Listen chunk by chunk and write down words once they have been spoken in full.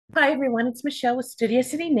Hi, everyone. It's Michelle with Studio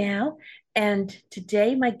City Now. And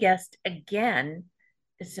today, my guest again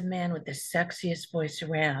is the man with the sexiest voice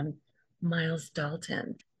around, Miles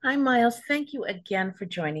Dalton. Hi, Miles. Thank you again for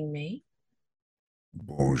joining me.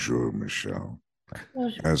 Bonjour, Michelle.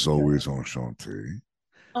 As Bonjour. always, enchanté.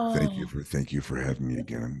 Oh, Thank you for having me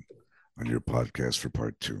again on your podcast for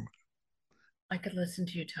part two. I could listen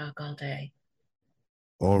to you talk all day.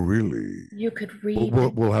 Oh, really? You could We'll, read we'll,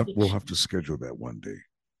 and we'll have we'll teach have to me. schedule that one day.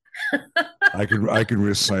 I can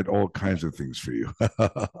recite all kinds of things for you.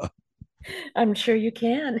 I'm sure you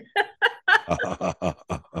can.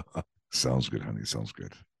 Sounds good, honey. Sounds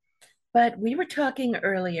good. But we were talking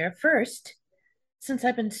earlier. First, since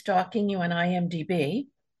I've been stalking you on IMDb,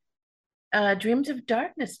 Dreams of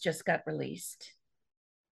Darkness just got released.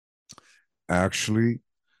 Actually,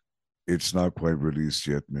 it's not quite released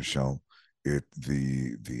yet, Michelle. The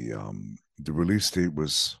release date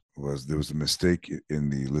was there was a mistake in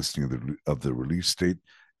the listing of the release date.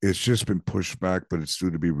 It's just been pushed back, but it's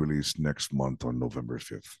due to be released next month on November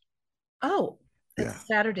 5th. Oh, Yeah. that's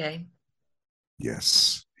Saturday.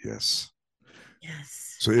 Yes. Yes.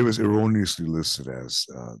 Yes. So it was erroneously listed as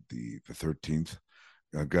the 13th.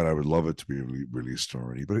 God, I would love it to be released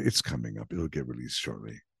already, but it's coming up. It'll get released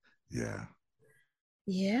shortly. Yeah.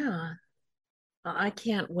 Yeah. I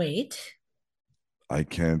can't wait. I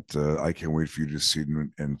can't wait for you to see it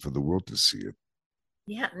and for the world to see it.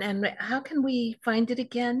 Yeah. And how can we find it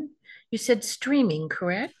again? You said streaming,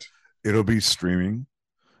 correct? It'll be streaming.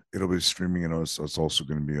 It'll be streaming, and it's also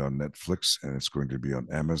going to be on Netflix, and it's going to be on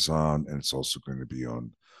Amazon, and it's also going to be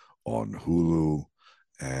on Hulu,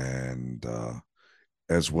 and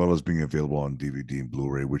as well as being available on DVD and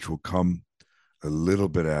Blu-ray, which will come a little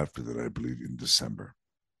bit after that, I believe, in December.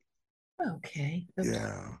 Okay. Oops.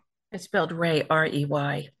 Yeah. I spelled Ray,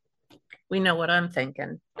 R-E-Y. We know what I'm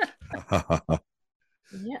thinking. Yes.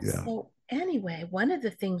 Yeah. So, anyway, one of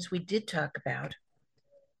the things we did talk about,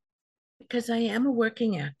 because I am a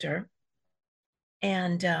working actor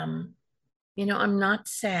and, I'm not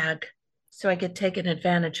SAG, so I get taken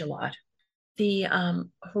advantage a lot. The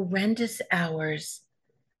horrendous hours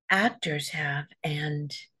actors have,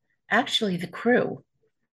 and actually the crew,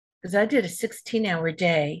 because I did a 16-hour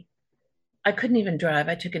day. I couldn't even drive.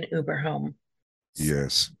 I took an Uber home.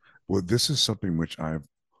 Yes. Well, this is something which I've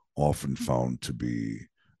often found to be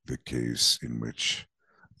the case in which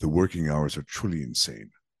the working hours are truly insane.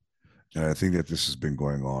 And I think that this has been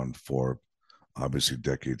going on for obviously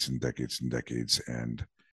decades and decades and decades. And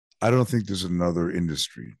I don't think there's another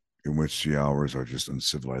industry in which the hours are just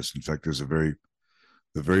uncivilized. In fact, the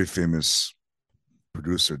very famous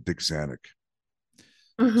producer Dick Zanuck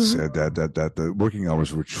Mhm. said that the working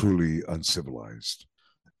hours were truly uncivilized,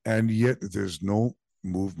 and yet there's no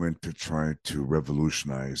movement to try to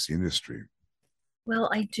revolutionize the industry.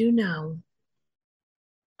 Well, I do know.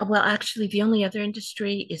 Well, actually, the only other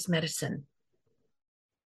industry is medicine.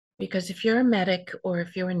 Because if you're a medic or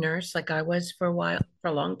if you're a nurse, like I was for a while, for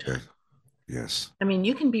a long time, Yes, yes, I mean,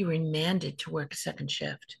 you can be remanded to work a second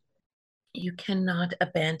shift. You cannot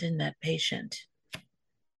abandon that patient.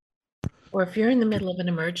 Or if you're in the middle of an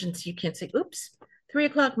emergency, you can't say, oops, 3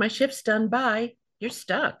 o'clock, my shift's done. Bye. You're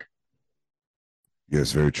stuck.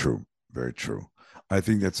 yes. Very true. Very true. I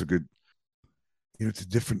think that's a good. It's a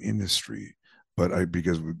different industry, but I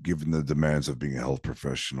because given the demands of being a health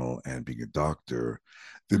professional and being a doctor,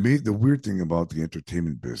 the weird thing about the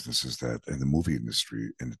entertainment business is that and the movie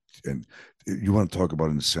industry and you want to talk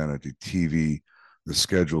about insanity, TV, the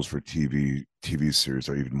schedules for TV series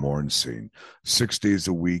are even more insane. 6 days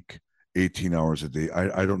a week, 18 hours a day.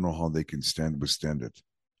 I don't know how they can withstand it.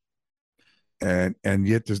 And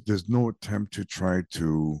yet there's no attempt to try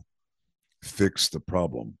to fix the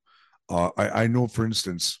problem. I know, for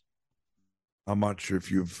instance, I'm not sure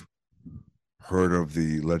if you've heard of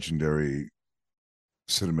the legendary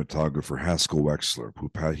cinematographer Haskell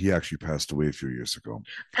Wexler, he actually passed away a few years ago.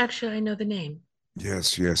 Actually, I know the name.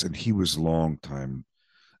 Yes, yes, and he was a long time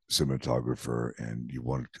cinematographer, and he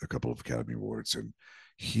won a couple of Academy Awards. And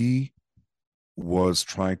he was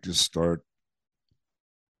trying to start.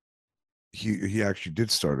 He actually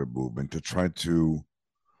did start a movement to try to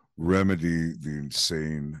remedy the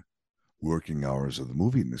insane working hours of the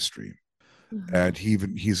movie industry. Mhm. And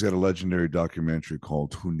he's got a legendary documentary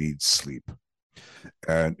called "Who Needs Sleep,"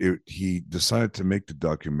 and he decided to make the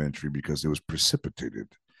documentary because it was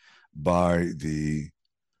precipitated by the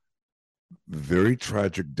very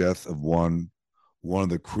tragic death of one of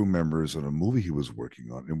the crew members on a movie he was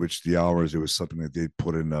working on, in which the hours it was something like they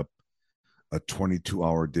put in a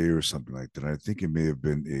 22-hour day or something like that. And I think it may have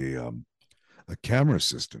been a camera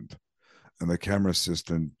assistant, and the camera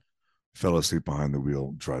assistant fell asleep behind the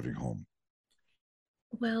wheel driving home.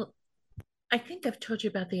 Well, I think I've told you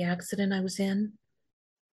about the accident I was in.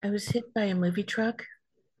 I was hit by a movie truck.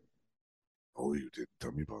 Oh, you didn't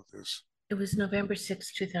tell me about this. It was November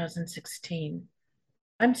 6th, 2016.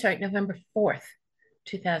 I'm sorry, November 4th,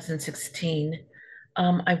 2016.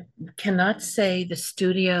 I cannot say the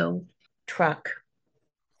studio truck.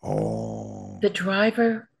 Oh, The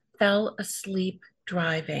driver fell asleep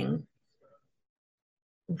driving,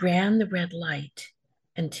 ran the red light,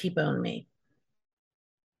 and T-boned me.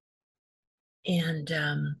 And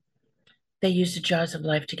they used the jaws of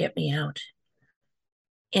life to get me out.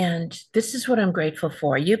 And this is what I'm grateful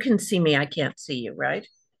for. You can see me. I can't see you, right?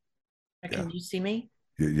 Or yeah. can you see me?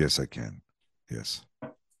 Yes, I can. Yes.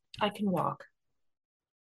 I can walk.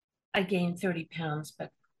 I gained 30 pounds,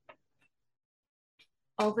 but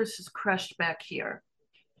all this is crushed back here.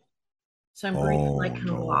 So I'm grateful I Oh,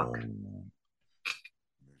 can walk. no.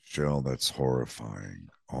 Michelle, that's horrifying.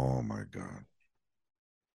 Oh, my God.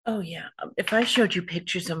 Oh, yeah. If I showed you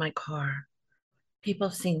pictures of my car, people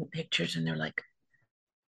have seen the pictures and they're like,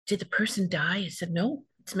 did the person die? I said, no,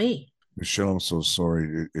 it's me. Michelle, I'm so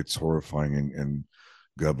sorry. It's horrifying. And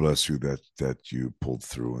God bless you that you pulled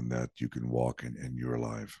through and that you can walk and you're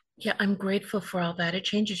alive. Yeah, I'm grateful for all that. It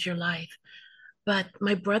changes your life. But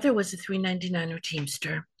my brother was a 399er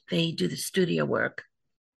Teamster. They do the studio work,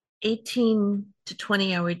 18 to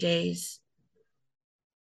 20-hour days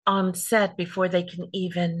on set before they can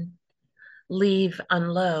even leave,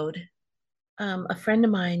 unload. A friend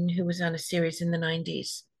of mine who was on a series in the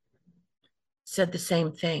 90s said the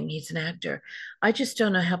same thing. He's an actor. I just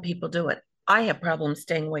don't know how people do it. I have problems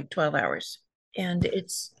staying awake 12 hours, and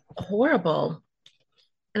it's horrible.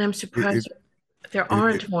 And I'm It, surprised there it, it,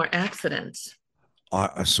 aren't more accidents.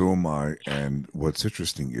 so am I. And what's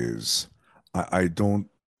interesting is I don't,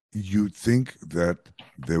 you'd think that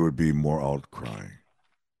there would be more outcry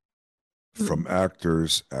from Mm.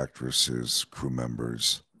 actors, actresses, crew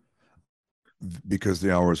members, because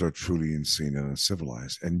the hours are truly insane and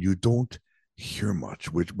uncivilized. And you don't hear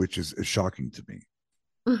much, which is shocking to me.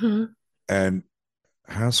 Mm-hmm. And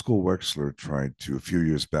Haskell Wexler tried to, a few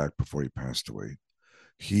years back before he passed away,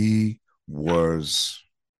 he was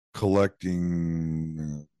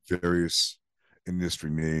collecting various industry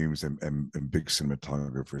names and big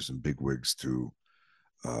cinematographers and big wigs to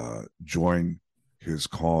join his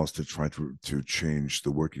cause to try to change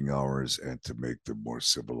the working hours and to make them more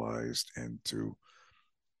civilized and to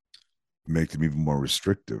make them even more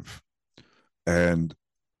restrictive. And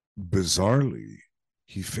bizarrely,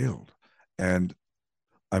 he failed. And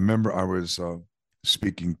I remember I was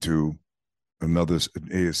speaking to an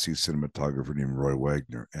ASC cinematographer named Roy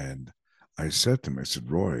Wagner, and I said to him, I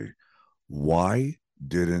said, Roy, why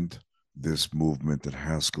didn't this movement that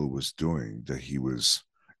Haskell was doing, that he was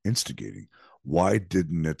instigating, why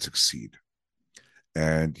didn't it succeed?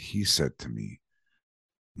 And he said to me,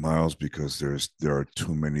 Miles, because there are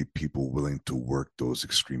too many people willing to work those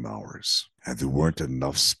extreme hours, and there weren't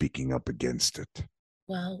enough speaking up against it.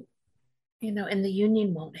 Well, and the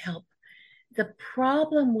union won't help. The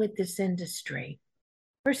problem with this industry,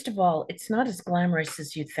 first of all, it's not as glamorous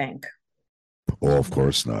as you think. Oh, of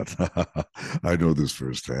course not. I know this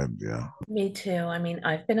firsthand. Yeah. Me too. I mean,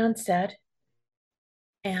 I've been on set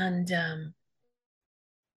and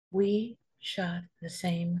we shot the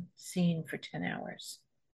same scene for 10 hours.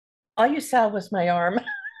 All you saw was my arm,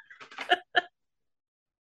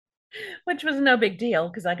 which was no big deal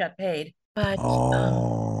because I got paid. But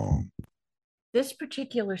Oh, this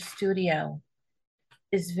particular studio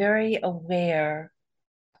is very aware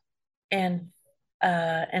and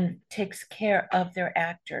and takes care of their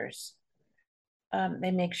actors.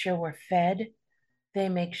 They make sure we're fed. They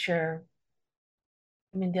make sure,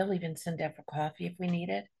 I mean, they'll even send out for coffee if we need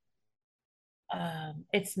it.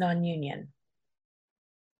 It's non-union.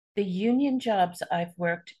 The union jobs I've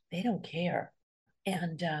worked, they don't care.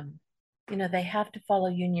 And, they have to follow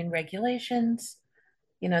union regulations,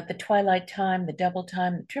 the twilight time, the double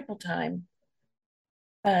time, the triple time,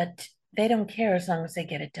 but they don't care as long as they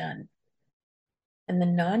get it done. And the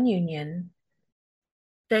non-union,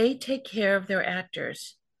 they take care of their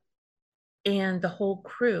actors, and the whole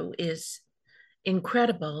crew is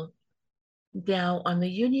incredible. Now, on the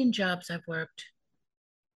union jobs I've worked,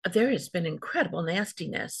 there has been incredible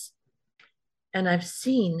nastiness, and I've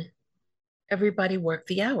seen everybody work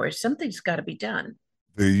the hours. Something's got to be done.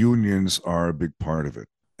 the unions are a big part of it,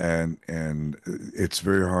 and it's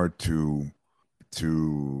very hard to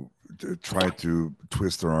to try to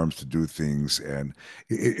twist their arms to do things, and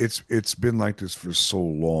it's been like this for so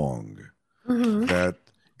long Mm-hmm. that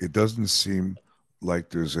it doesn't seem like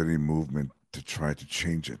there's any movement to try to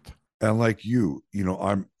change it. And like you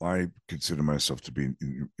know, I consider myself to be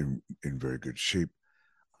in very good shape.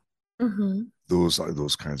 Mm-hmm.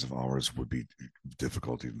 Those kinds of hours would be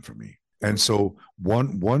difficult even for me. And so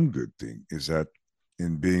one good thing is that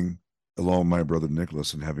in being along with my brother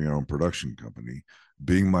Nicholas and having our own production company,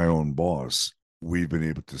 being my own boss, we've been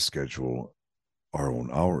able to schedule our own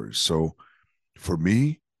hours. So for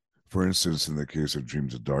me, for instance, in the case of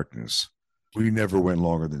Dreams of Darkness, we never went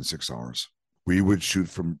longer than 6 hours. We would shoot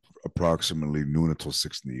from approximately noon until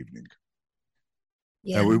 6 in the evening.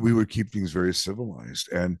 Yeah. And we would keep things very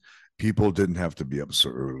civilized. And people didn't have to be up so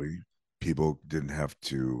early. People didn't have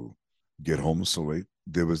to get home so late.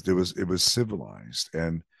 It was civilized.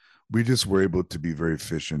 And we just were able to be very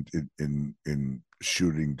efficient in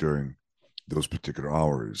shooting during those particular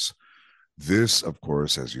hours. This, of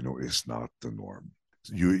course, as you know, is not the norm.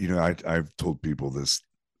 I've told people this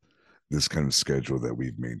kind of schedule that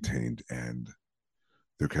we've maintained, and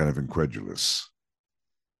they're kind of incredulous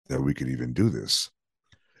that we could even do this.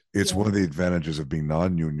 It's Yeah. one of the advantages of being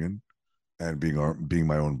non-union and being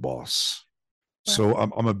my own boss. But So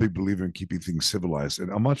I'm a big believer in keeping things civilized. And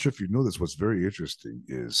I'm not sure if you know this. What's very interesting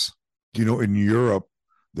is, in Europe,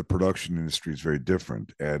 the production industry is very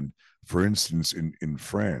different. And for instance, in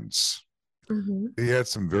France, mhm. they had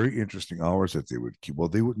some very interesting hours that they would keep. Well,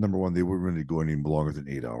 they would number one, they wouldn't really go any longer than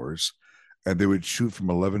 8 hours, and they would shoot from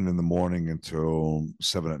 11 in the morning until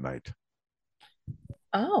 7 at night.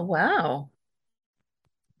 Oh, wow.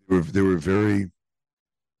 They were very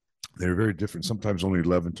different. Sometimes only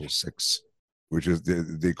 11 till 6, which is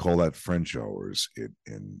they call that French hours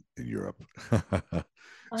in Europe.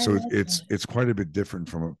 I So like that. it's quite a bit different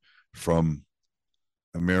from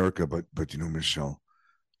America. But Michelle,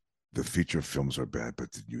 the feature films are bad,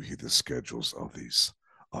 but then you hear the schedules of these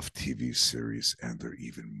of TV series, and they're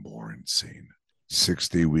even more insane. 6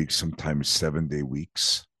 day weeks, sometimes 7 day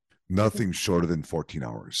weeks. Nothing shorter than 14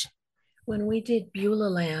 hours. When we did Beulah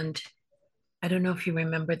Land, I don't know if you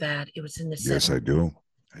remember that. It was in the Yes, I 70s. do.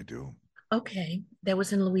 I do. Okay, that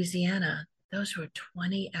was in Louisiana. Those were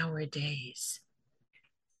 20-hour days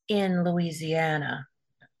in Louisiana.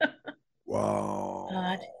 Hot,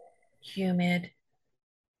 Wow. humid,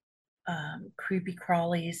 creepy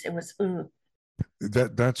crawlies. It was, ooh.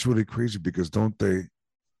 That's really crazy because don't they?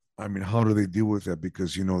 I mean, how do they deal with that?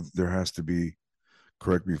 Because there has to be.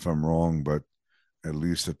 Correct me if I'm wrong, but at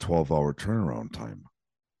least a 12-hour turnaround time,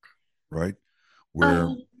 right?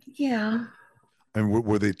 Where Yeah. and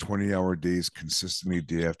were they 20-hour days consistently,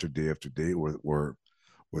 day after day after day, or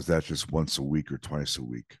was that just once a week or twice a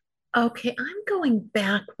week? Okay, I'm going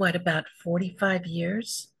back, what, about 45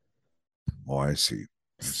 years? Oh, I see.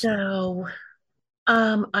 I see. So,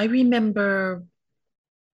 I remember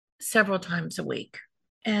several times a week.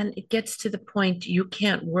 And it gets to the point you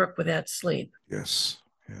can't work without sleep. Yes.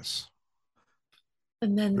 Yes.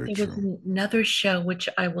 And then Very there was true. another show, which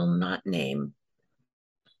I will not name,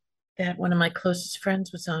 that one of my closest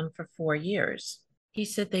friends was on for 4 years. He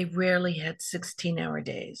said they rarely had 16-hour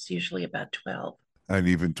days, usually about 12. And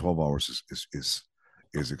even 12 hours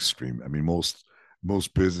is extreme. I mean, most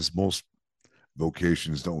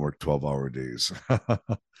vocations don't work 12-hour days.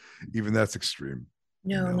 Even that's extreme,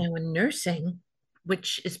 you No, know. now in nursing,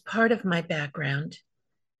 which is part of my background,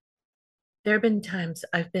 there have been times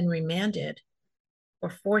I've been remanded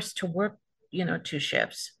or forced to work, 2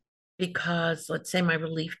 shifts because, let's say, my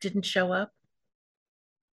relief didn't show up.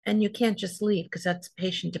 And you can't just leave because that's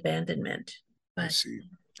patient abandonment. I But see.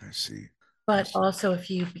 I see. I but see. also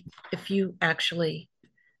if you actually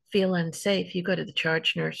feel unsafe, you go to the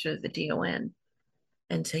charge nurse or the DON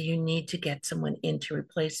and say you need to get someone in to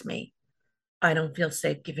replace me. I don't feel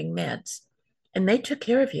safe giving meds. And they took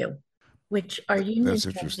care of you, which our That's unions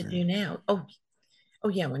have to interesting. do now. Oh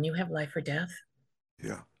yeah, when you have life or death.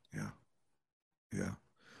 Yeah. Yeah. Yeah.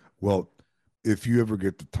 Well, if you ever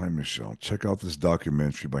get the time, Michelle, check out this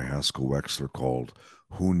documentary by Haskell Wexler called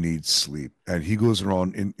Who Needs Sleep. And he goes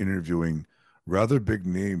around interviewing rather big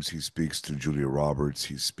names. He speaks to Julia Roberts,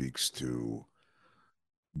 he speaks to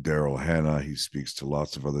Daryl Hannah, he speaks to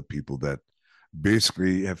lots of other people that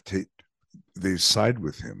basically they side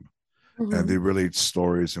with him, and they Mhm. relate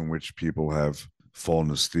stories in which people have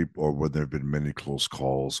fallen asleep or where there have been many close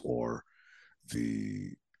calls or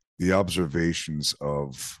the the observations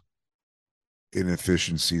of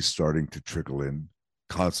inefficiency starting to trickle in,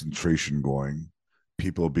 concentration going,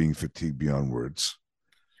 people being fatigued beyond words.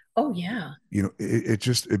 Oh yeah.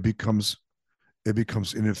 It becomes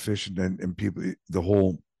inefficient, and people, the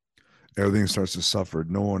whole everything starts to suffer.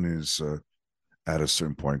 No one is at a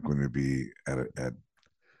certain point going to be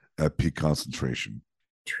at peak concentration.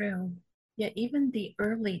 True. Yeah, even the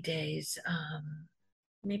early days,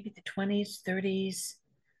 maybe the 20s, 30s,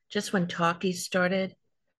 just when talkies started,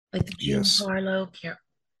 like the Jean Yes. Harlow.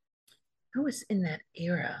 Who was in that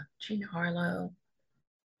era? Jean Harlow,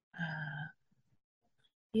 uh,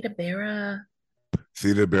 Rita Vera.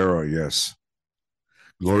 Theda Bara, yes. Is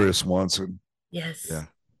that Gloria Swanson. yes? Yeah.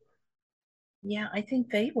 Yeah, I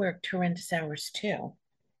think they worked horrendous hours too.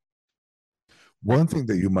 But One thing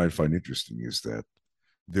that you might find interesting is that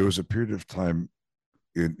there was a period of time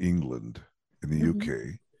in England, in the mhm.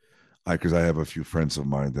 UK, because I have a few friends of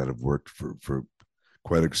mine that have worked for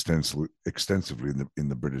quite extensively in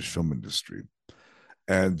the British film industry,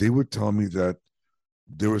 and they would tell me that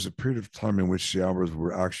there was a period of time in which the hours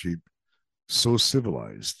were actually so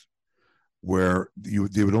civilized, where they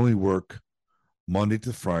would only work Monday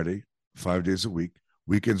to Friday, 5 days a week.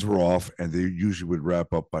 Weekends were off, and they usually would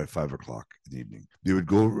wrap up by 5 o'clock in the evening. They would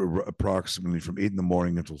go approximately from 8 in the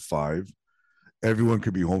morning until 5. Everyone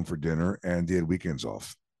could be home for dinner, and they had weekends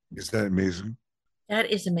off. Is that amazing? That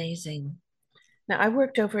is amazing. Now, I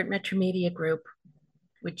worked over at Metro Media Group,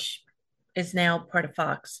 which is now part of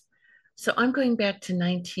Fox. So I'm going back to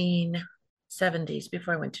 1970s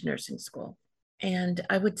before I went to nursing school. And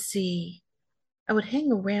I would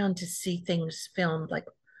hang around to see things filmed like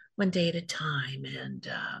one day at a time. And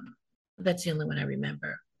that's the only one I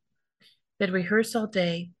remember. They'd rehearse all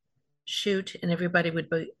day, shoot, and everybody would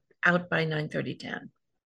be out by 9:30, 10,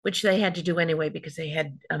 which they had to do anyway because they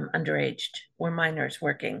had underaged or minors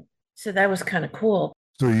working. So that was kind of cool.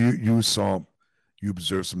 So you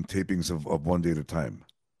observed some tapings of One Day at a Time.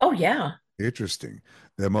 Oh, yeah. Interesting.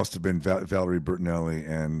 That must have been Valerie Bertinelli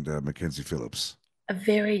and Mackenzie Phillips. A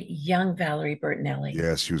very young Valerie Bertinelli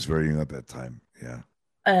Yes, she was very young at that time. Yeah.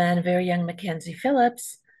 and a very young Mackenzie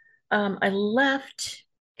Phillips. I left,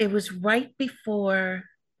 it was right before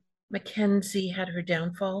Mackenzie had her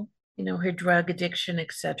downfall, her drug addiction,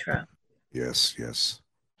 etc. Yes, yes.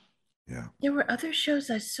 Yeah. There were other shows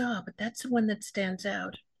I saw, but that's the one that stands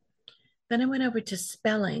out. Then I went over to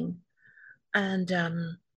spelling and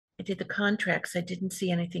I did the contracts. I didn't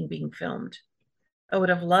see anything being filmed. I would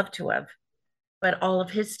have loved to have, but all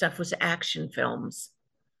of his stuff was action films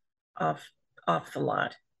off off the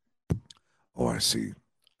lot. Oh, I see.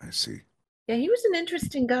 I see. Yeah, he was an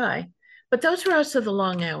interesting guy, but those were also the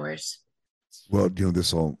long hours. Well,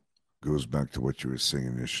 this all goes back to what you were saying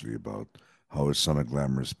initially about how it's not a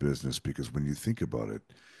glamorous business, because when you think about it,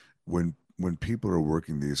 when people are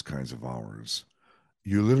working these kinds of hours,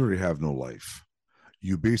 you literally have no life.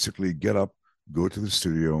 You basically get up, go to the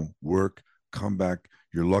studio, work, come back.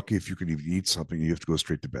 You're lucky if you can even eat something. You have to go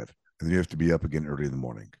straight to bed, and then you have to be up again early in the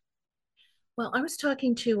morning. Well, I was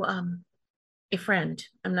talking to a friend.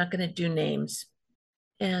 I'm not going to do names,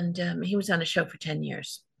 and he was on a show for 10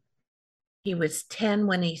 years. He was 10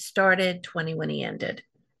 when he started, 20 when he ended,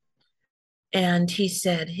 and he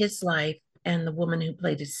said his life and the woman who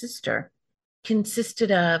played his sister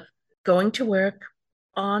consisted of going to work,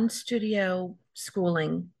 on studio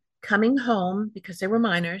schooling, coming home because they were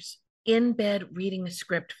minors, in bed reading a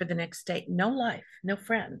script for the next day. No life, no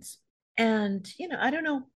friends. And, I don't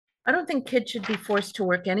know. I don't think kids should be forced to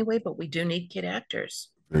work anyway, but we do need kid actors.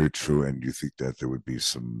 Very true. And you think that there would be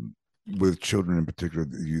with children in particular,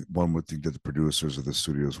 one would think that the producers of the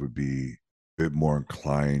studios would be a bit more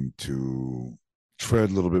inclined to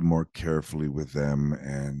tread a little bit more carefully with them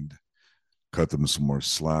and cut them some more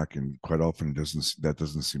slack. And quite often, that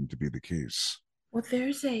doesn't seem to be the case. Well,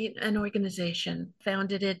 there's an organization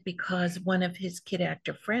founded it because one of his kid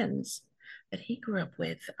actor friends that he grew up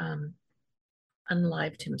with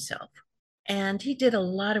unlived himself. And he did a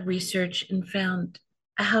lot of research and found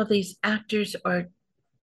how these actors are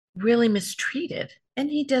really mistreated. And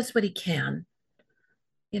he does what he can,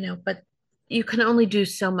 but you can only do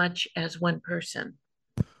so much as one person.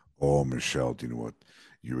 Oh, Michelle, do you know what?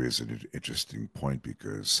 You raise an interesting point,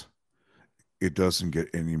 because it doesn't get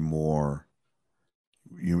any more.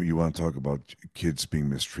 You want to talk about kids being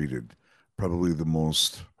mistreated? Probably the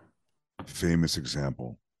most famous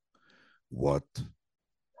example, what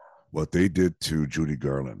what they did to Judy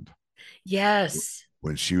Garland Yes.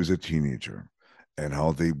 when she was a teenager, and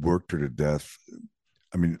how they worked her to death.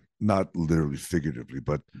 I mean, not literally, figuratively,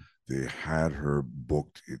 but they had her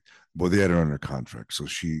booked. Well, they had her under contract, so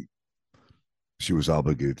she was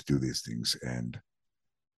obligated to do these things, and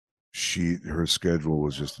her schedule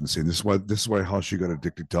was just insane. This is why how she got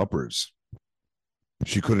addicted to uppers.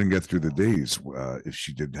 She couldn't get through the days if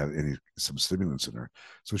she didn't have some stimulants in her.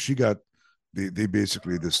 So they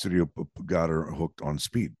basically, the studio got her hooked on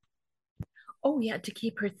speed. Oh, yeah, to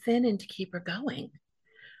keep her thin and to keep her going.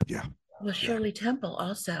 Yeah, Well, yeah. Shirley Temple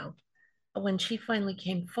also, when she finally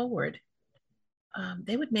came forward,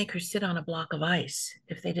 they would make her sit on a block of ice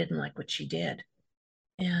if they didn't like what she did.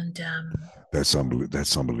 And That's unbelievable.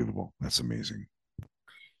 That's unbelievable. That's amazing.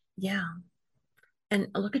 yeah, and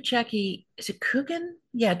look at Jackie. Is it Coogan?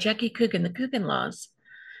 Yeah, Jackie Coogan, the Coogan laws.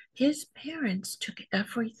 His parents took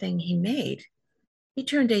everything he made. He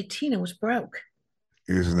turned 18 and was broke.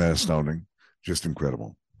 Isn't that astounding? Just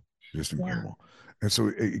incredible. Just Yeah. incredible. And so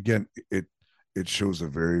again, it shows a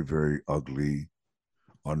very, very ugly,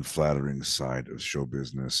 unflattering side of show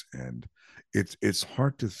business. And it's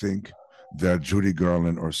hard to think that Judy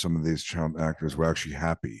Garland or some of these child actors were actually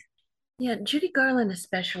happy. Yeah, Judy Garland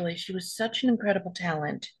especially, she was such an incredible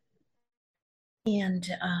talent. And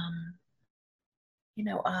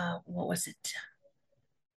what was it?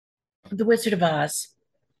 The Wizard of Oz,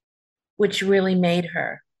 which really made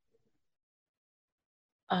her.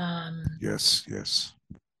 Um, Yes, yes.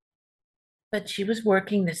 but she was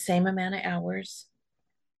working the same amount of hours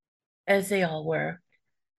as they all were.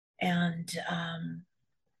 And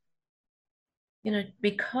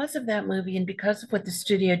because of that movie and because of what the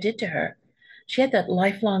studio did to her, she had that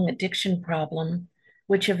lifelong addiction problem,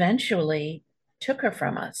 which eventually took her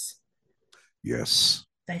from us. Yes.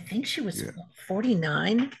 I think she was Yeah.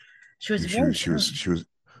 49. She was She very was she was young. she was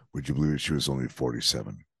would you believe it? She was only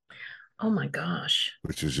 47, Oh my gosh.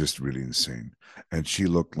 which is just really insane. And she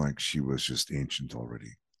looked like she was just ancient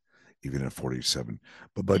already, even at 47.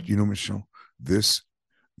 But And, Michelle, this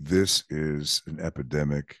this is an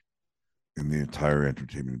epidemic in the entire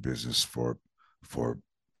entertainment business for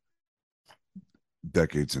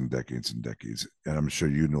decades and decades and decades. And I'm sure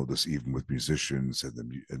you know this even with musicians and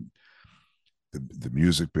the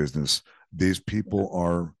music business. These people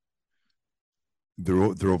are they're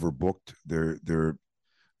overbooked. They're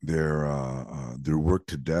worked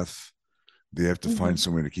to death. They have to find mhm.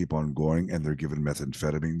 some way to keep on going, and they're given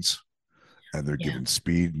methamphetamines, and they're Yeah. given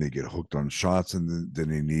speed, and they get hooked on shots, and then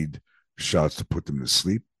they need shots to put them to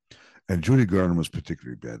sleep. And Judy Garland was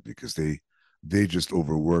particularly bad because they just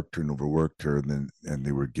overworked her, and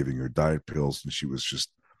they were giving her diet pills, and she was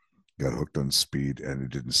just got hooked on speed, and it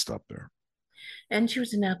didn't stop there. And she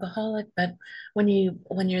was an alcoholic, but when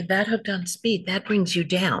you're that hooked on speed, that brings you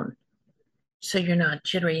down. So you're not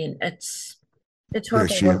jittery and it's Yeah,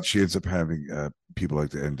 horrible. Well, she ends up having people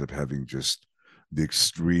like to end up having just the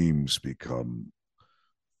extremes become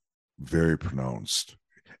very pronounced.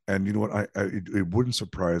 And you know what? It wouldn't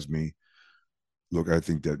surprise me. Look, I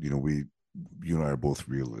think that you and I are both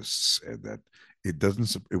realists, and that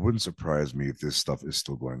it wouldn't surprise me if this stuff is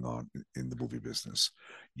still going on in the movie business.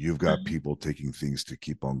 You've got um, people taking things to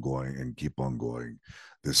keep on going and keep on going.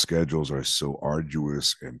 The schedules are so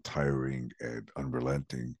arduous and tiring and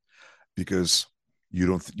unrelenting because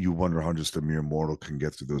you wonder how just a mere mortal can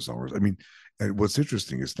get through those hours. I mean, and what's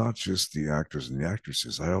interesting is not just the actors and the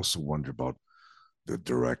actresses. I also wonder about the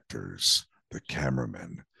directors, the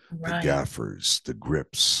cameramen, the right. gaffers, the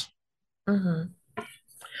grips. Hmm.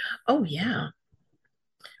 Oh yeah.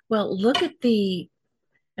 Well, look at the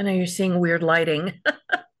I know you're seeing weird lighting.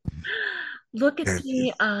 Look at And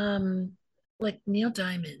the like Neil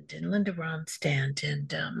Diamond and Linda Ronstadt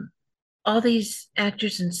and all these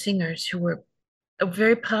actors and singers who were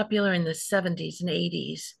very popular in the 70s and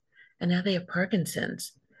 80s, and now they have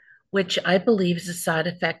Parkinson's, which I believe is a side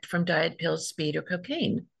effect from diet pills, speed, or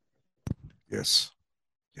cocaine. yes,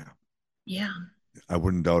 yeah, Yeah. I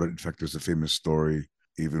wouldn't doubt it. In fact, there's a famous story,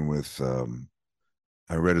 even with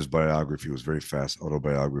I read his biography. It was very fast.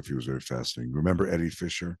 Autobiography was very fascinating. Remember Eddie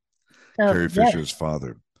Fisher, Oh, Carrie yes. Fisher's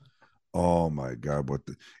father? Oh my God!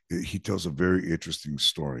 He tells a very interesting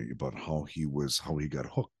story about how he got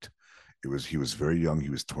hooked. He was very young. He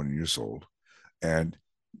was 20 years old, and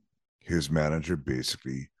his manager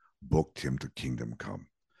basically booked him to Kingdom Come,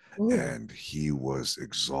 Ooh. and he was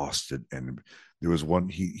exhausted. And there was one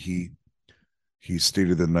he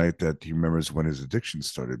stated the night that he remembers when his addiction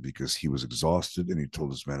started because he was exhausted, and he told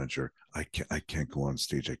his manager, I can't go on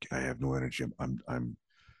stage. I have no energy. I'm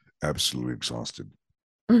absolutely exhausted."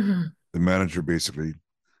 Hmm. The manager basically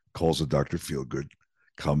calls a Dr. Feelgood,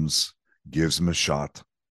 comes, gives him a shot,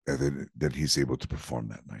 and then he's able to perform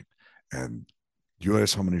that night. And do you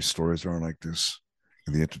realize how many stories there are like this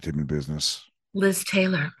in the entertainment business? Liz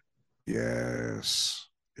Taylor. Yes,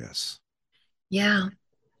 yes. Yeah.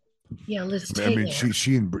 Yeah, Liz I mean, Taylor.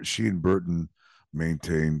 she and Burton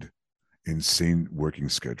maintained insane working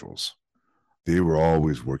schedules. They were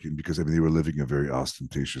always working because I mean they were living a very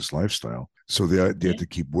ostentatious lifestyle. So they had Yeah. to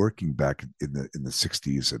keep working back in the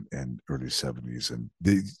 60s and early 70s. And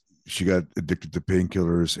she got addicted to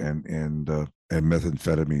painkillers and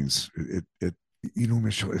methamphetamines. It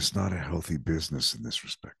Michelle, it's not a healthy business in this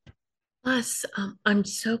respect. Plus, I'm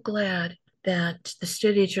so glad. that the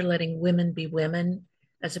studios are letting women be women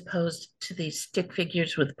as opposed to these stick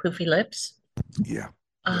figures with poofy lips, Yeah.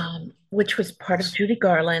 Yeah. which was part of Yes. Judy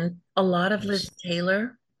Garland, a lot of Yes. Liz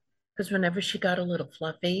Taylor, because whenever she got a little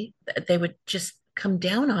fluffy, they would just come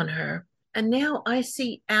down on her. And now I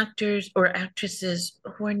see actors or actresses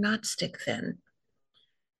who are not stick thin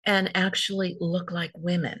and actually look like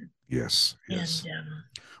women. Yes. And Yes.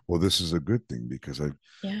 Well, this is a good thing because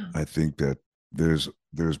yeah. I think that there's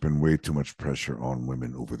been way too much pressure on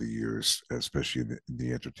women over the years, especially in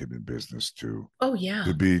the entertainment business, Oh, yeah.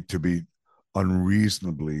 to be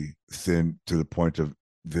unreasonably thin to the point of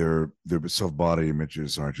their self body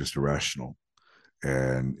images are just irrational,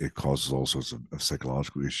 and it causes all sorts of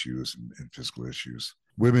psychological issues and physical issues.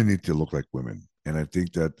 Women need to look like women, and I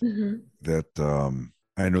think Hmm. that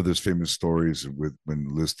I know there's famous stories with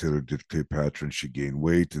when Liz Taylor did Cleopatra and she gained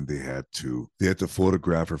weight and they had to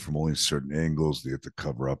photograph her from only certain angles. They had to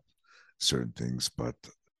cover up certain things. But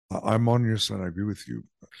I'm on your side. I agree with you.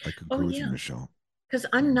 I Oh, concur with you, yeah. Michelle. Because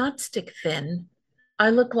I'm not stick thin. I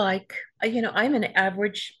look like, I'm an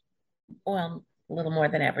average, well, a little more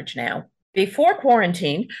than average now. Before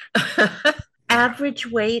quarantine, Yeah. average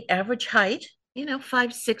weight, average height,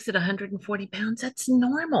 5'6" at 140 pounds. That's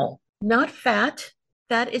normal. Not fat.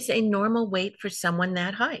 That is a normal weight for someone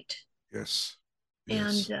that height. Yes.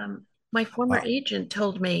 And Yes. my former Uh, agent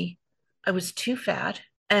told me I was too fat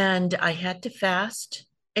and I had to fast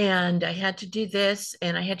and I had to do this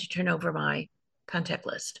and I had to turn over my contact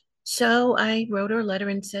list. So I wrote her a letter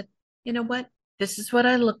and said, you know what? This is what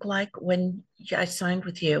I look like when I signed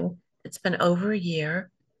with you. It's been over a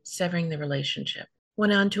year, severing the relationship.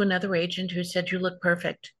 Went on to another agent who said, you look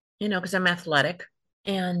perfect, because I'm athletic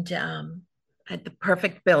and had the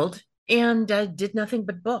perfect build and I did nothing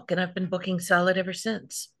but book, and I've been booking solid ever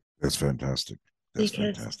since that's fantastic. That's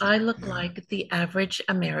because fantastic. I look Yeah. like the average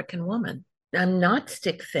American woman. I'm not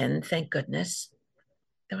stick thin, thank goodness.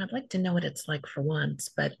 Though I'd like to know what it's like for once,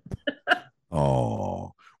 but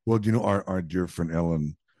Oh, well, our dear friend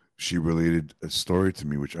Ellen, she related a story to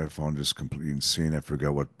me, which I found just completely insane. I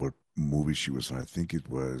forgot what movie she was in. I think it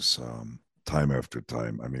was Time After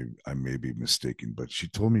Time. I may be mistaken, but she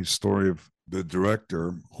told me a story of the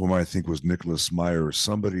director, whom I think was Nicholas Meyer.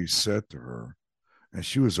 Somebody said to her, and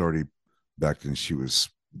she was already back then. She was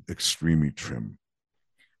extremely trim.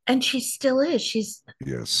 and she still is. She's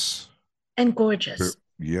Yes, and gorgeous.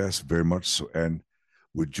 yes, very much so. And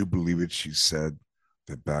would you believe it? She said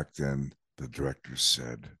that back then the director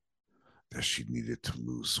said that she needed to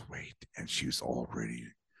lose weight and she's already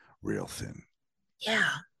real thin. Yeah.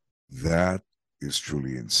 That is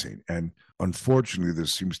truly insane. And unfortunately, there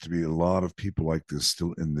seems to be a lot of people like this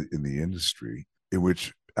still in the industry, in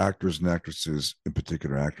which actors and actresses, in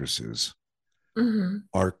particular actresses, Hmm.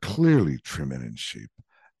 are clearly trim and in shape,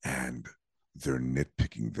 and they're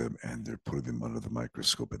nitpicking them and they're putting them under the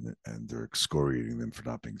microscope and they're excoriating them for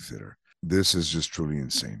not being fitter. This is just truly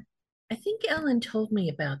insane. I think Ellen told me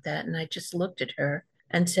about that, and I just looked at her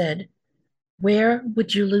and said, "Where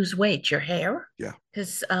would you lose weight? Your hair?" Yeah.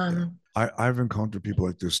 Because Yeah. I've encountered people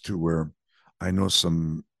like this too, where I know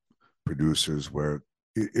some producers where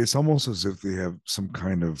it's almost as if they have some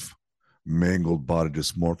kind of mangled body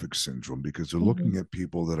dysmorphic syndrome because they're looking Mhm. at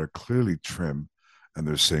people that are clearly trim and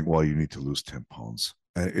they're saying, well, you need to lose 10 pounds.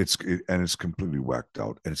 And it's completely whacked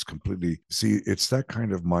out. And it's completely, see, it's that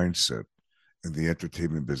kind of mindset in the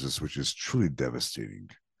entertainment business, which is truly devastating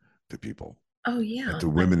to people Oh and yeah, to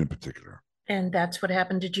women in particular. and that's what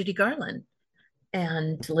happened to Judy Garland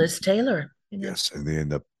and Liz Taylor. Yes, and they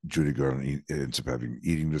end up Judy Garland ends up having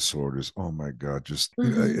eating disorders. Oh my God! Just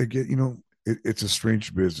Hmm. again, it's a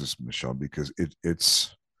strange business, Michelle, because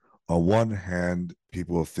it's on one hand,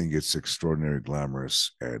 people think it's extraordinary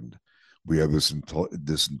glamorous, and we have this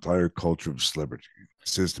entire culture of celebrity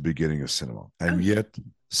since the beginning of cinema, Oh and yeah, yet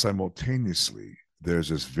simultaneously, there's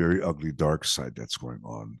this very ugly dark side that's going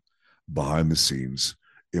on behind the scenes,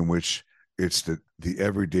 in which it's the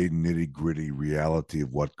everyday nitty gritty reality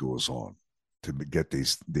of what goes on to get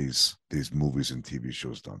these movies and TV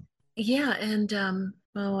shows done. yeah, and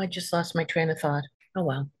oh, I just lost my train of thought. Oh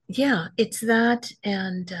well, yeah, it's that,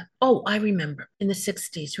 and oh, I remember in the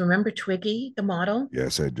 '60s. Remember Twiggy, the model?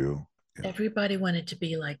 Yes, I do. Yeah, Everybody wanted to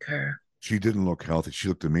be like her. she didn't look healthy. She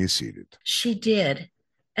looked emaciated. She did,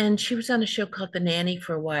 and she was on a show called The Nanny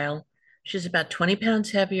for a while. She was about 20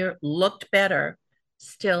 pounds heavier, looked better,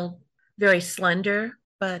 still very slender,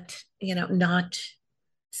 but not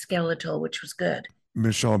skeletal, which was good.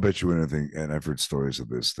 Michelle, I bet you anything, and I've heard stories of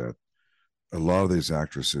this that a lot of these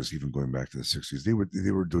actresses, even going back to the '60s,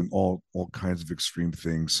 they were doing all kinds of extreme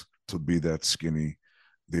things to be that skinny.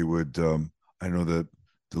 They would, I know that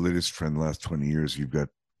the latest trend the last 20 years, you've got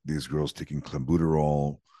these girls taking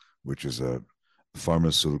clenbuterol, which is a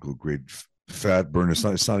pharmaceutical grade fat burn. It's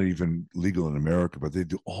not even legal in America, but they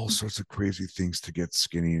do all sorts of crazy things to get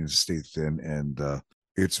skinny and stay thin, and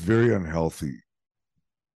it's very unhealthy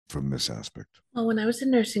from this aspect. Well, when I was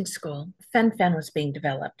in nursing school, fen was being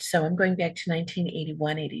developed. So I'm going back to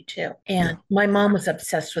 1981, 82. Yeah, And my yeah, mom was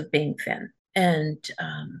obsessed with being thin. And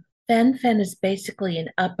fen is basically an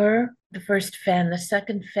upper, the first fen. The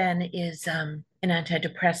second fen is an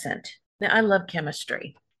antidepressant. Now, I love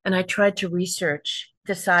chemistry. And I tried to research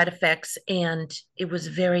the side effects, and it was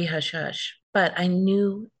very hush hush. But I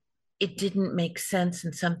knew it didn't make sense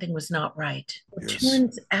and something was not right. It yes.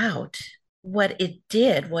 turns out what it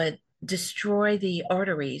did was destroy the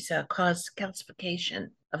arteries, cause calcification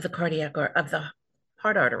of the cardiac or of the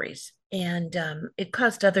heart arteries, and it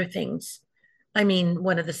caused other things. I mean,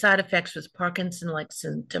 one of the side effects was Parkinson-like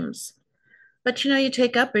symptoms. But you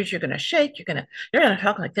take uppers, you're going to shake, you're going to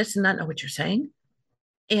talk like this and not know what you're saying.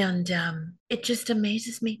 And it just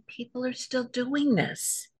amazes me people are still doing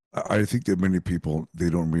this. I think that many people they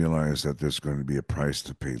don't realize that there's going to be a price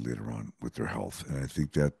to pay later on with their health, and I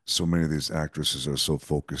think that so many of these actresses are so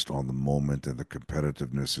focused on the moment, and the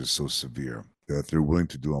competitiveness is so severe that they're willing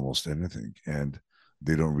to do almost anything, and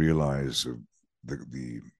they don't realize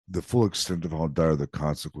the full extent of how dire the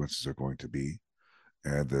consequences are going to be,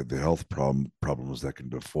 and the health problems that can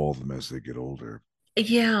befall them as they get older.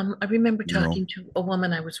 Yeah, I remember You know, talking to a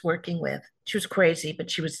woman I was working with. She was crazy,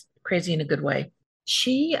 but she was crazy in a good way.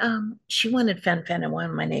 She wanted fen and one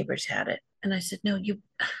of my neighbors had it. And I said, "No, you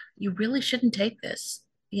really shouldn't take this,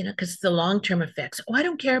 because the long-term effects. Oh, I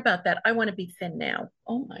don't care about that. I want to be thin now."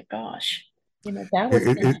 Oh my gosh. That was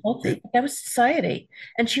it unhealthy. That was society.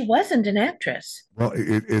 And she wasn't an actress. Well,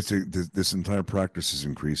 this entire practice is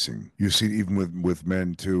increasing. You see, even with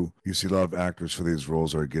men too. You see a lot of actors for these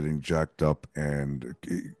roles are getting jacked up, and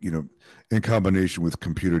in combination with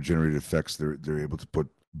computer generated effects, they're able to put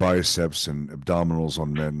biceps and abdominals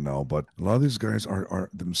on men now. But a lot of these guys are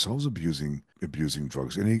themselves abusing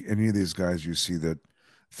drugs. Any of these guys you see that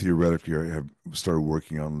theoretically have started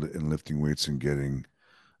working on and lifting weights and getting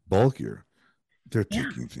bulkier, they're Yeah.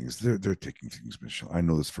 taking things. They're taking things, Michelle. I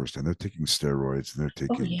know this firsthand. They're taking steroids and they're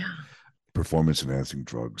Oh taking yeah. performance enhancing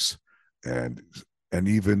drugs, and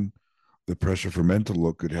even the pressure for men to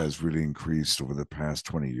look good has really increased over the past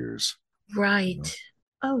 20 years. You Right.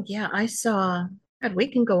 know, Oh yeah. I saw, God, we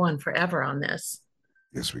can go on forever on this.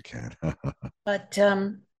 yes, we can. But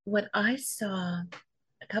what I saw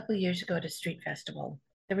a couple of years ago at a street festival,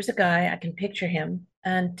 there was a guy, I can picture him,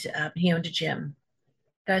 and he owned a gym.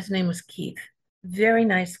 The guy's name was Keith. Very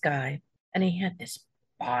nice guy. And he had this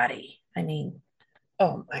body. I mean,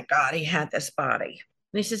 oh my God, he had this body.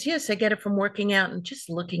 And he says, "Yes, I get it from working out." And just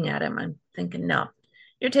looking at him, I'm thinking, no,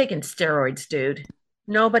 you're taking steroids, dude.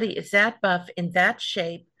 Nobody is that buff in that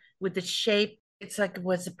shape with the shape. It's like it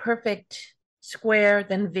was a perfect square,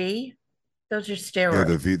 then V. Those are Yeah,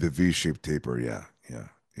 steroids. the V shaped taper. Yeah, yeah,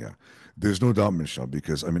 yeah. There's no doubt, Michelle,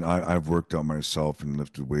 because I mean I've worked out myself and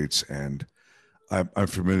lifted weights, and I'm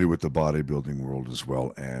familiar with the bodybuilding world as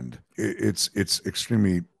well, and it's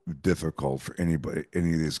extremely difficult for any of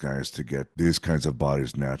these guys to get these kinds of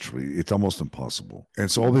bodies naturally. It's almost impossible.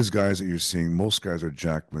 And so all these guys that you're seeing, most guys are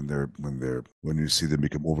jacked when you see them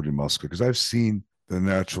become overly muscular. Because I've seen the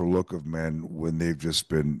natural look of men when they've just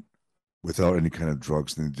been without any kind of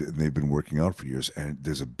drugs, and they've been working out for years, and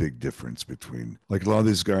there's a big difference between like a lot of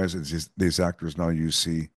these guys and these actors now you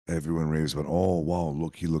see everyone raves about, oh wow,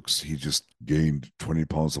 look, he just gained 20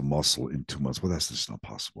 pounds of muscle in 2 months. Well, that's just not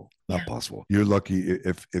possible. Yeah. Not possible. You're lucky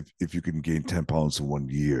if you can gain 10 pounds in 1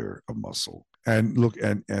 year of muscle. And look,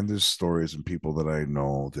 and there's stories and people that I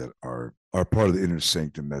know that are part of the inner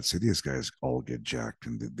sanctum that say these guys all get jacked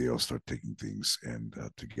and they all start taking things and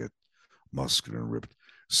to get muscular and ripped.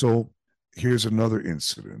 So here's another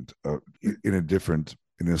incident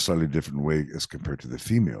in a slightly different way as compared to the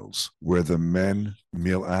females, where the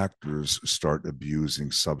male actors start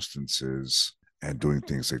abusing substances and doing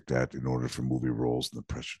things like that in order for movie roles and the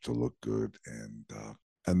pressure to look good,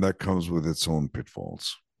 and that comes with its own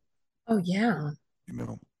pitfalls, Oh, yeah. you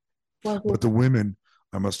know. Well, But the women,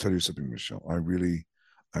 I must tell you something, Michelle. I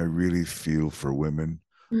really feel for women.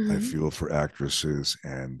 I mhm. feel for actresses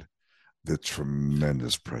and the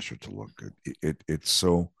tremendous pressure to look good.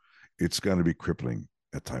 It's going to be crippling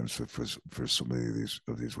at times for so many of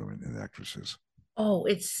these women and actresses. Oh,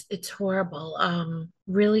 it's horrible.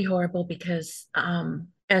 Really horrible because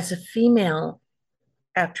as a female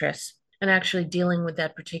actress and actually dealing with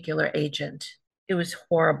that particular agent, it was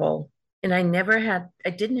horrible. And I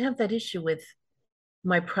didn't have that issue with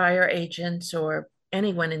my prior agents or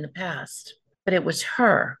anyone in the past, but it was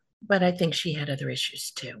her. But I think she had other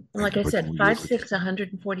issues too. And like I But said, you, 5'6",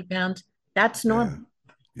 140 pounds, that's yeah, normal.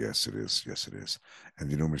 yes, it is. Yes, it is.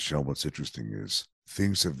 And you know, Michelle, what's interesting is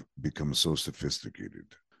things have become so sophisticated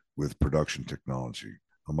with production technology.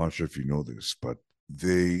 I'm not sure if you know this, but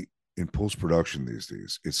they, in post production these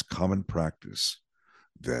days, it's common practice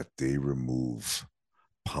that they remove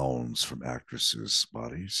pounds from actresses'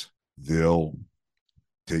 bodies. They'll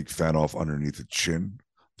take fat off underneath the chin.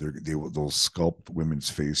 They'll sculpt women's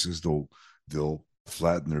faces. They'll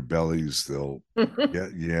flatten their bellies. They'll yeah,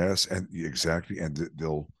 yes, and exactly, and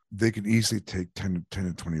they can easily take 10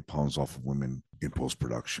 to 20 pounds off of women in post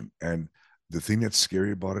production. And the thing that's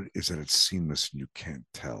scary about it is that it's seamless and you can't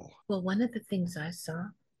tell. Well, one of the things I saw,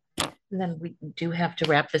 and then we do have to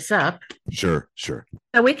wrap this up. Sure, sure.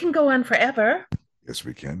 So we can go on forever. Yes,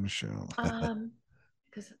 we can, Michelle.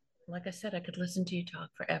 Because like I said, I could listen to you talk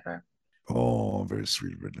forever. Oh, very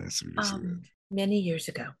sweet, very nice of you to say that. Many years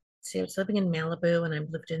ago. See, I was living in Malibu and I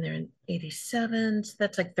lived in there in 87. So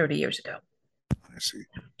that's like 30 years ago. I see.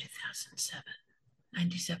 2007,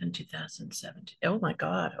 97, 2007. Oh my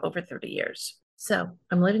God, over 30 years. So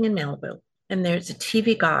I'm living in Malibu and there's a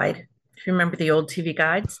TV guide. If you remember the old TV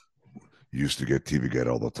guides, Used to get TV Guide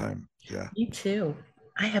all the time. Yeah, me too.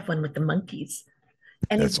 I have one with the monkeys.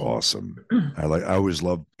 that's Anyway, awesome. I always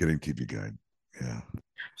loved getting TV Guide. Yeah.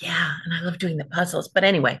 yeah, and I love doing the puzzles. But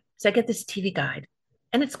anyway, so I get this TV guide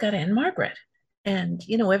and it's got Anne Margaret. And,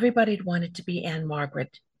 everybody wanted to be Anne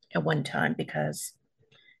Margaret at one time because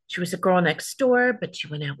she was a girl next door, but she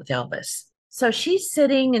went out with Elvis. So she's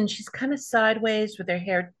sitting and she's kind of sideways with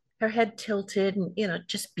her head tilted and,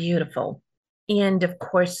 just beautiful. And of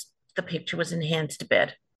course, the picture was enhanced a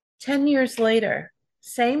bit. 10 years later,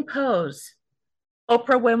 same pose,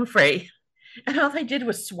 Oprah Winfrey. And all they did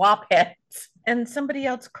was swap heads. And somebody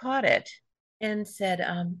else caught it and said,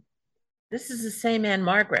 this is the same Anne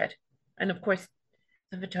Margaret. And of course,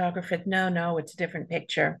 the photographer said, no, no, it's a different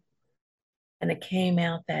picture. And it came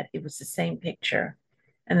out that it was the same picture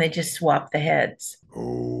and they just swapped the heads.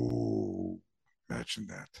 Oh, imagine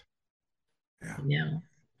that. Yeah. No,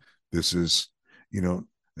 This is, you know,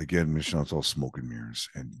 again, Michelle, it's all smoke and mirrors,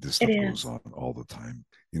 and this it stuff goes is. on all the time.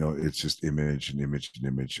 You know, it's just image and image and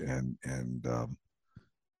image, and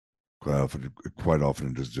quite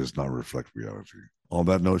often it does not reflect reality. On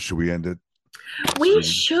that note, should we end it, We sweetie?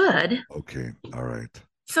 should. Okay. All right.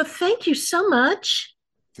 So thank you so much.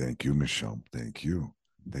 Thank you, Michelle. Thank you.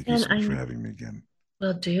 Thank you And so much for I having me again.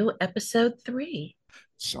 will do episode 3.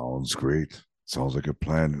 Sounds great. Sounds like a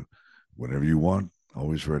plan. Whenever you want,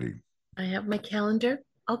 always ready. I have my calendar.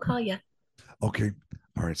 I'll call you. Okay.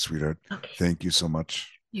 All right, sweetheart. Okay. Thank you so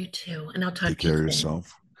much. You too. And I'll talk Take to you care of soon.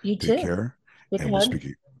 yourself. You Take too. care. Big And we'll hug.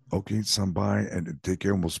 speak. Okay, some bye and take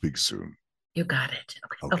care and we'll speak soon. You got it.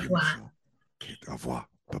 Okay. Au Okay, revoir. Michelle. Okay, au revoir.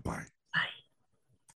 Bye bye.